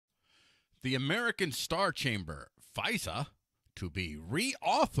the American Star Chamber, FISA, to be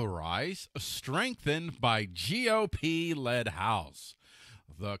reauthorized, strengthened by GOP-led House.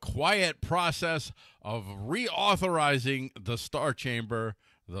 The quiet process of reauthorizing the Star Chamber,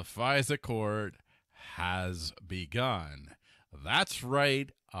 the FISA court, has begun. That's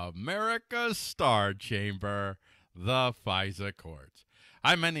right, America's Star Chamber, the FISA courts.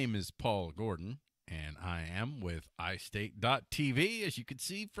 Hi, my name is Paul Gordon, and I am with iState.tv, as you can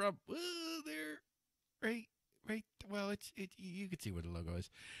see from there, right. Well, you can see what the logo is.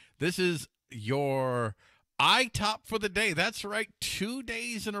 This is your iTop for the day. That's right. 2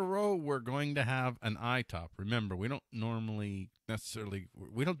 days in a row, we're going to have an iTop. Remember, we don't normally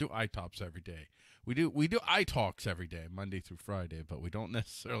we don't do iTops every day. We do iTalks every day, Monday through Friday, but we don't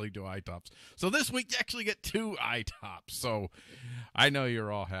necessarily do iTops. So this week you actually get 2 iTops. So I know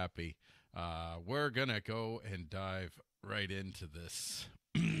you're all happy. We're gonna go and dive right into this.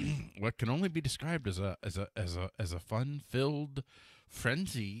 What can only be described as a fun-filled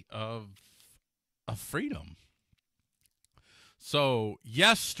frenzy of freedom. So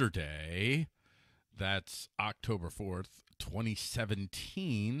yesterday, that's October 4th,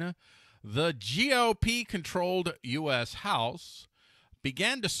 2017, the GOP-controlled US House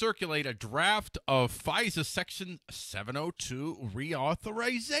began to circulate a draft of FISA Section 702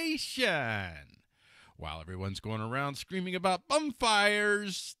 Reauthorization. While everyone's going around screaming about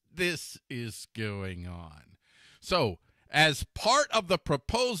bonfires, this is going on. So, as part of the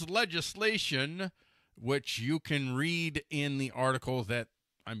proposed legislation, which you can read in the article that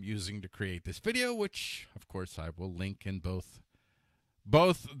I'm using to create this video, which, of course, I will link in both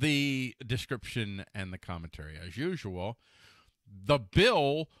the description and the commentary as usual, the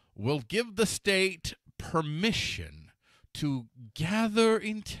bill will give the state permission to gather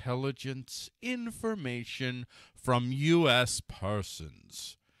intelligence information from U.S.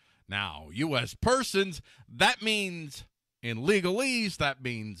 persons. Now, U.S. persons, that means, in legalese, that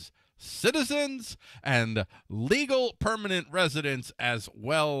means citizens and legal permanent residents, as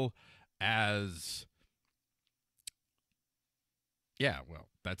well as,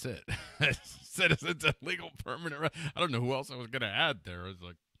 that's it. Citizens and legal permanent I don't know who else I was going to add there. I was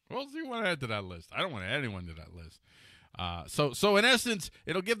like, who else do you want to add to that list? I don't want to add anyone to that list. So in essence,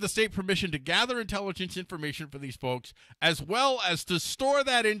 it'll give the state permission to gather intelligence information for these folks, as well as to store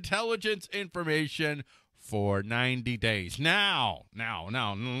that intelligence information for 90 days. Now,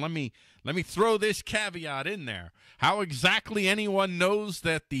 let me throw this caveat in there. How exactly anyone knows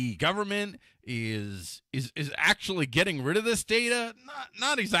that the government is actually getting rid of this data?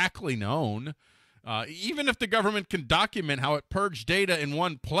 Not exactly known. Even if the government can document how it purged data in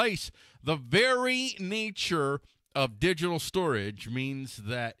one place, the very nature of digital storage means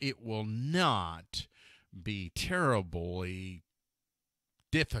that it will not be terribly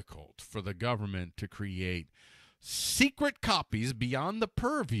difficult for the government to create secret copies beyond the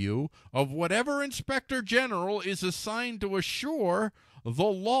purview of whatever inspector general is assigned to assure the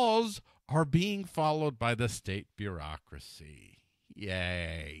laws are being followed by the state bureaucracy.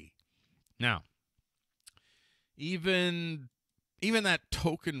 Yay. Now, even that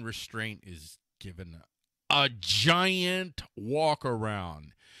token restraint is given a giant walk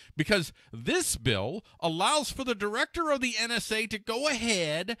around, because this bill allows for the director of the NSA to go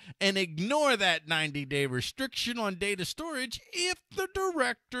ahead and ignore that 90-day restriction on data storage if the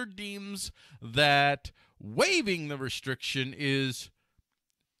director deems that waiving the restriction is,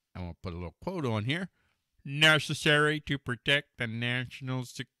 I want to put a little quote on here, necessary to protect the national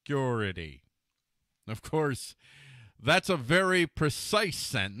security. Of course, that's a very precise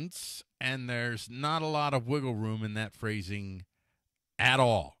sentence, and there's not a lot of wiggle room in that phrasing at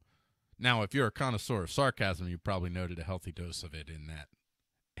all. Now, if you're a connoisseur of sarcasm, you probably noted a healthy dose of it in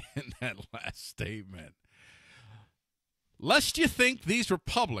that last statement. Lest you think these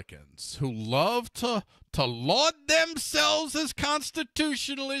Republicans who love to laud themselves as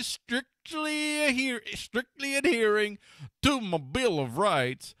constitutionalists strictly adhering to my Bill of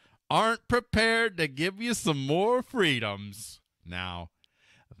Rights aren't prepared to give you some more freedoms. Now,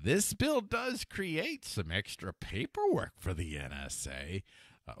 this bill does create some extra paperwork for the NSA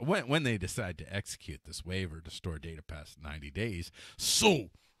when they decide to execute this waiver to store data past 90 days. So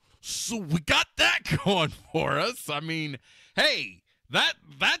we got that going for us. I mean, hey,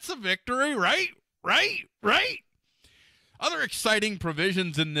 that's a victory, right? Other exciting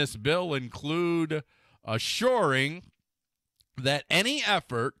provisions in this bill include assuring that any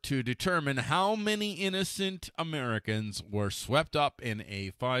effort to determine how many innocent Americans were swept up in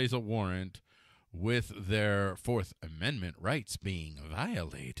a FISA warrant with their Fourth Amendment rights being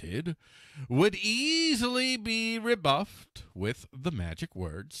violated, would easily be rebuffed with the magic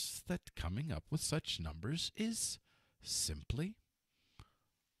words that coming up with such numbers is simply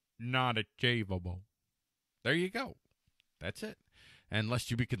not achievable. There you go. That's it. And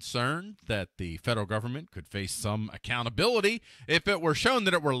lest you be concerned that the federal government could face some accountability if it were shown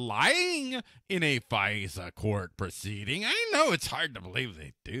that it were lying in a FISA court proceeding. I know it's hard to believe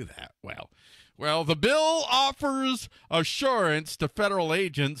they do that. Well, the bill offers assurance to federal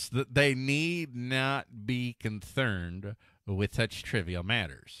agents that they need not be concerned with such trivial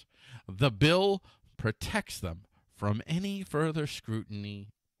matters. The bill protects them from any further scrutiny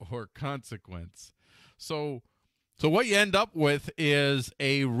or consequence. So what you end up with is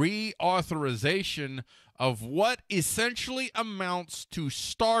a reauthorization of what essentially amounts to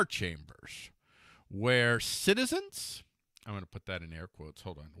star chambers, where citizens, I'm going to put that in air quotes,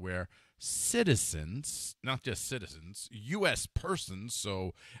 hold on, where citizens, not just citizens, U.S. persons,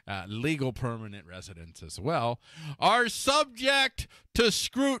 so legal permanent residents as well, are subject to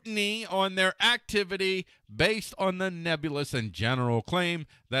scrutiny on their activity based on the nebulous and general claim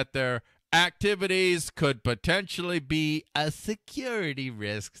that their activities could potentially be a security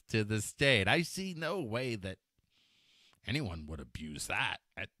risk to the state. I see no way that anyone would abuse that.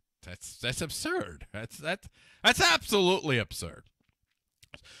 That's absurd. That's absolutely absurd.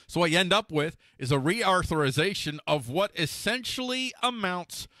 So what you end up with is a reauthorization of what essentially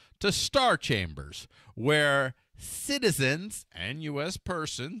amounts to star chambers, where citizens and U.S.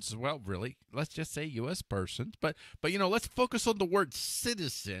 persons, well, really, let's just say U.S. persons, but let's focus on the word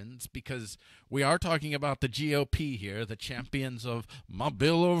citizens, because we are talking about the GOP here, the champions of my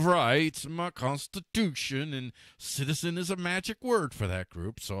Bill of Rights, my Constitution, and citizen is a magic word for that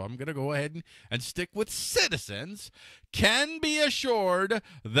group, so I'm going to go ahead and stick with citizens, can be assured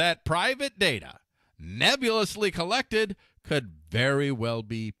that private data, nebulously collected, could very well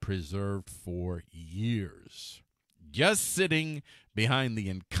be preserved for years, just sitting behind the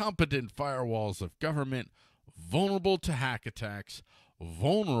incompetent firewalls of government, vulnerable to hack attacks,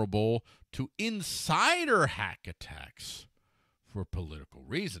 vulnerable to insider hack attacks for political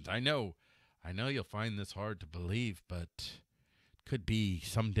reasons. I know you'll find this hard to believe, but it could be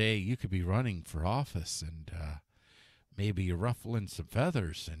someday you could be running for office and maybe you're ruffling some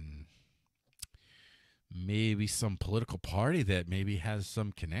feathers, and maybe some political party that maybe has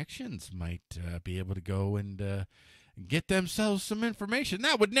some connections might be able to go and get themselves some information.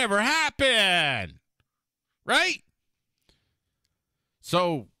 That would never happen, right?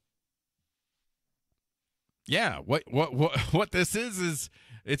 So, yeah, what this is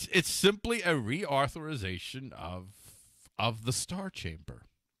it's simply a reauthorization of the Star Chamber,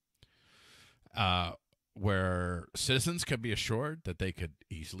 where citizens can be assured that they could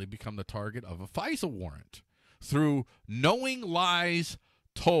easily become the target of a FISA warrant through knowing lies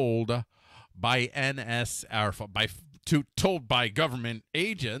told by told by government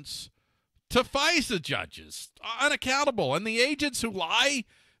agents to FISA judges, unaccountable. And the agents who lie,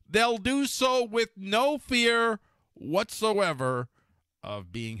 they'll do so with no fear whatsoever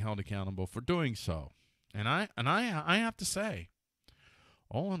of being held accountable for doing so. And I have to say,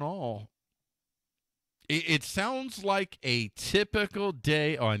 all in all, it sounds like a typical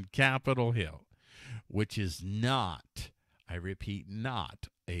day on Capitol Hill, which is not, I repeat, not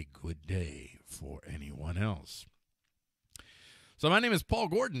a good day for anyone else. So my name is Paul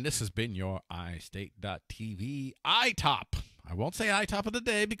Gordon. This has been your iState.tv iTop. I won't say iTop of the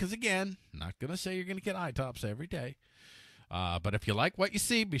day because, again, I'm not going to say you're going to get iTops every day. But if you like what you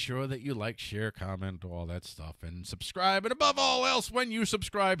see, be sure that you like, share, comment, all that stuff, and subscribe. And above all else, when you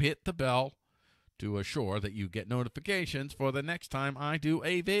subscribe, hit the bell to assure that you get notifications for the next time I do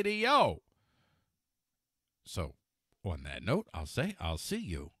a video. So, on that note, I'll say I'll see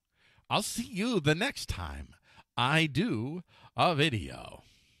you. I'll see you the next time I do a video.